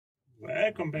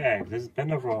Welcome back, this is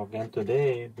Panda-Frog, and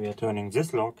today we are turning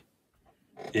this lock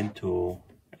into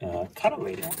a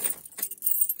cutaway lock.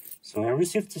 So I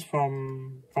received this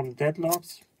from Dead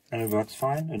Locks and it works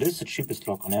fine. It is the cheapest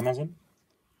lock on Amazon.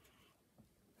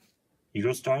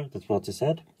 Euro style, that's what they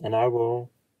said. And I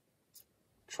will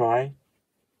try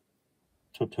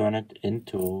to turn it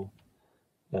into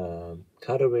a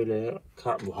cutaway lock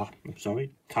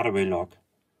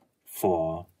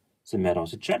for the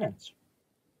Meadows Challenge.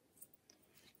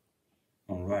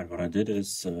 Alright, what I did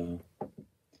is I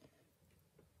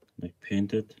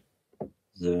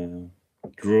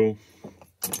drew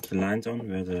the lines on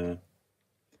where the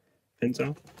pins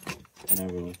are, and I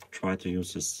will try to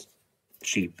use this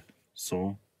cheap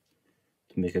saw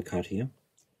to make a cut here.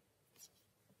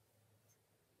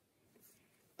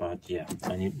 But yeah,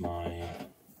 I need my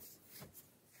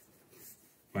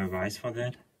vise for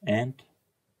that, and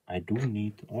I do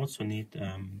also need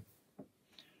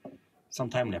some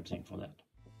time lapsing for that.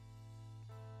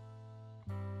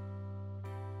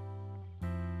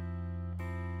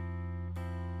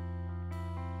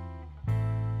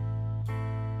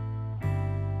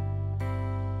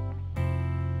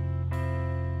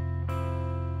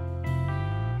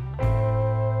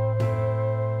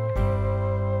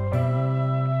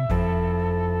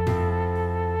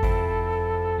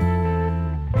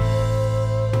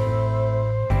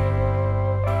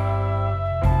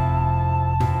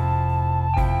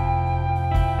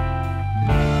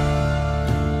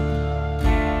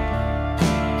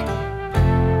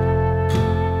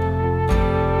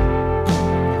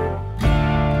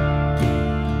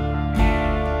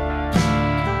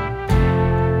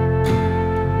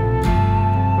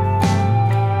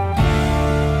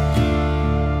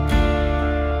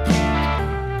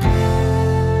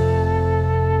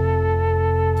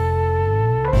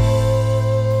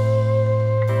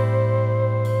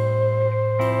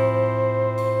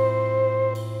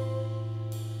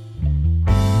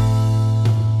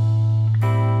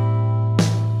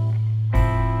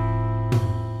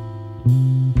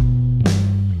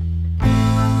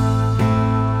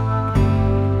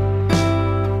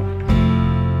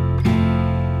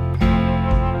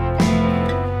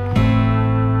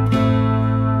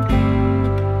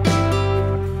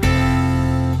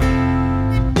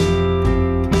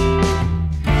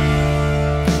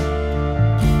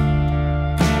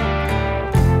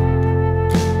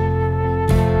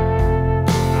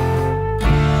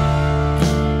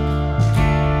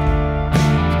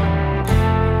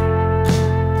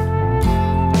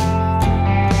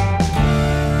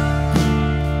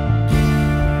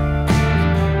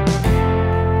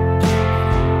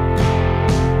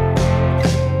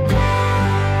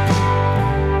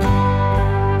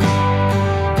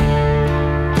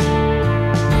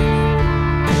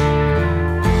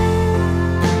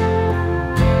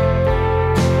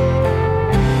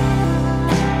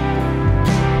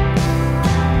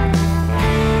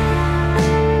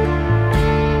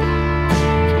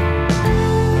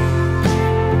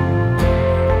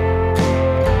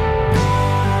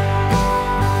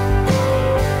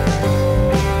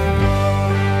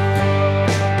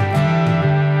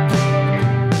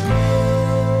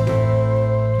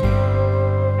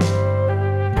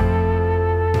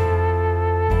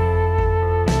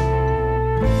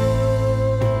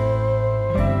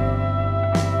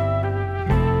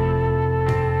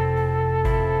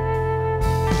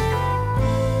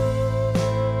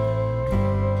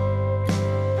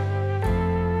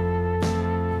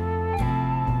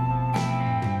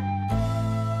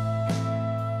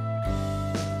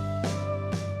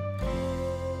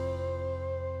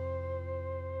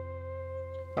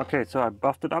 Okay, so I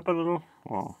buffed it up a little,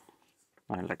 or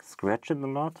I scratched it a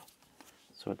lot,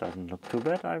 so it doesn't look too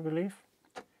bad, I believe.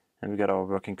 And we got our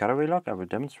working cutaway lock. I will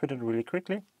demonstrate it really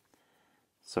quickly.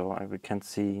 So we can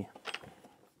see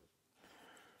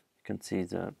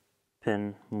the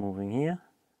pin moving here.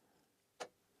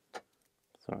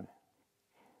 Sorry.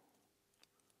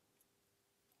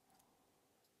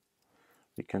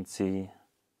 We can see,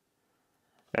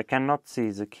 I cannot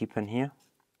see the key pin here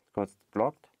because it's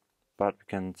blocked, but we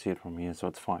can see it from here, so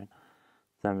it's fine.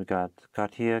 Then we got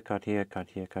cut here, cut here,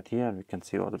 cut here, cut here, and we can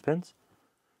see all the pins.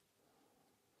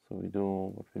 So we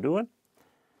do what we're doing.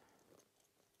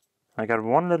 I got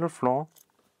one little flaw.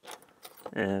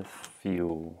 If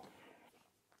you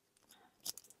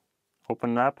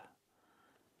open up,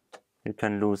 you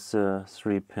can lose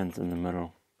 3 pins in the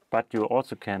middle, but you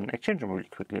also can exchange them really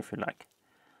quickly if you like.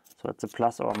 So it's a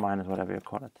plus or minus, whatever you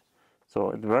call it. So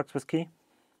it works with key.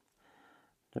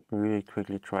 Let me really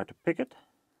quickly try to pick it.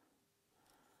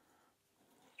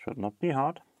 Should not be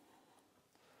hard.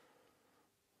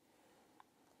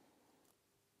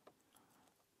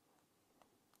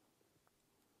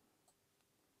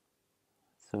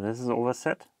 So this is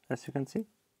overset, as you can see.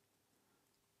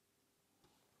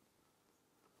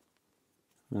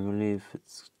 I believe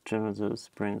it's general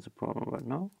spring is a problem right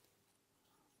now.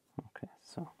 Okay,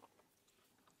 so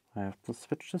I have to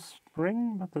switch the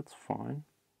spring, but that's fine.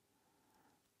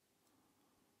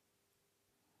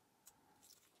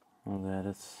 And that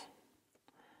is,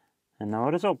 and now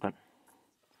it is open.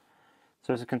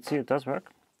 So as you can see, it does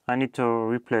work. I need to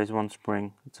replace one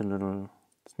spring. It's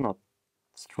not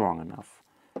strong enough.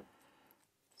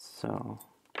 So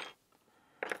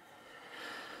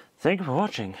thank you for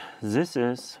watching. This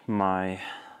is my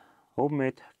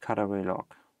homemade cutaway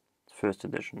lock. First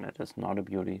edition. It is not a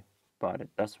beauty, but it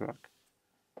does work.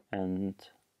 And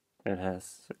it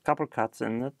has a couple cuts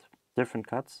in it, different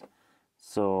cuts.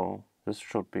 So this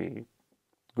should be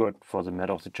good for the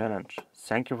meta of the challenge.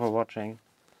 Thank you for watching.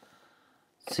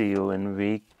 See you in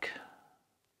week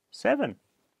 7.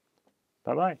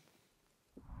 Bye bye.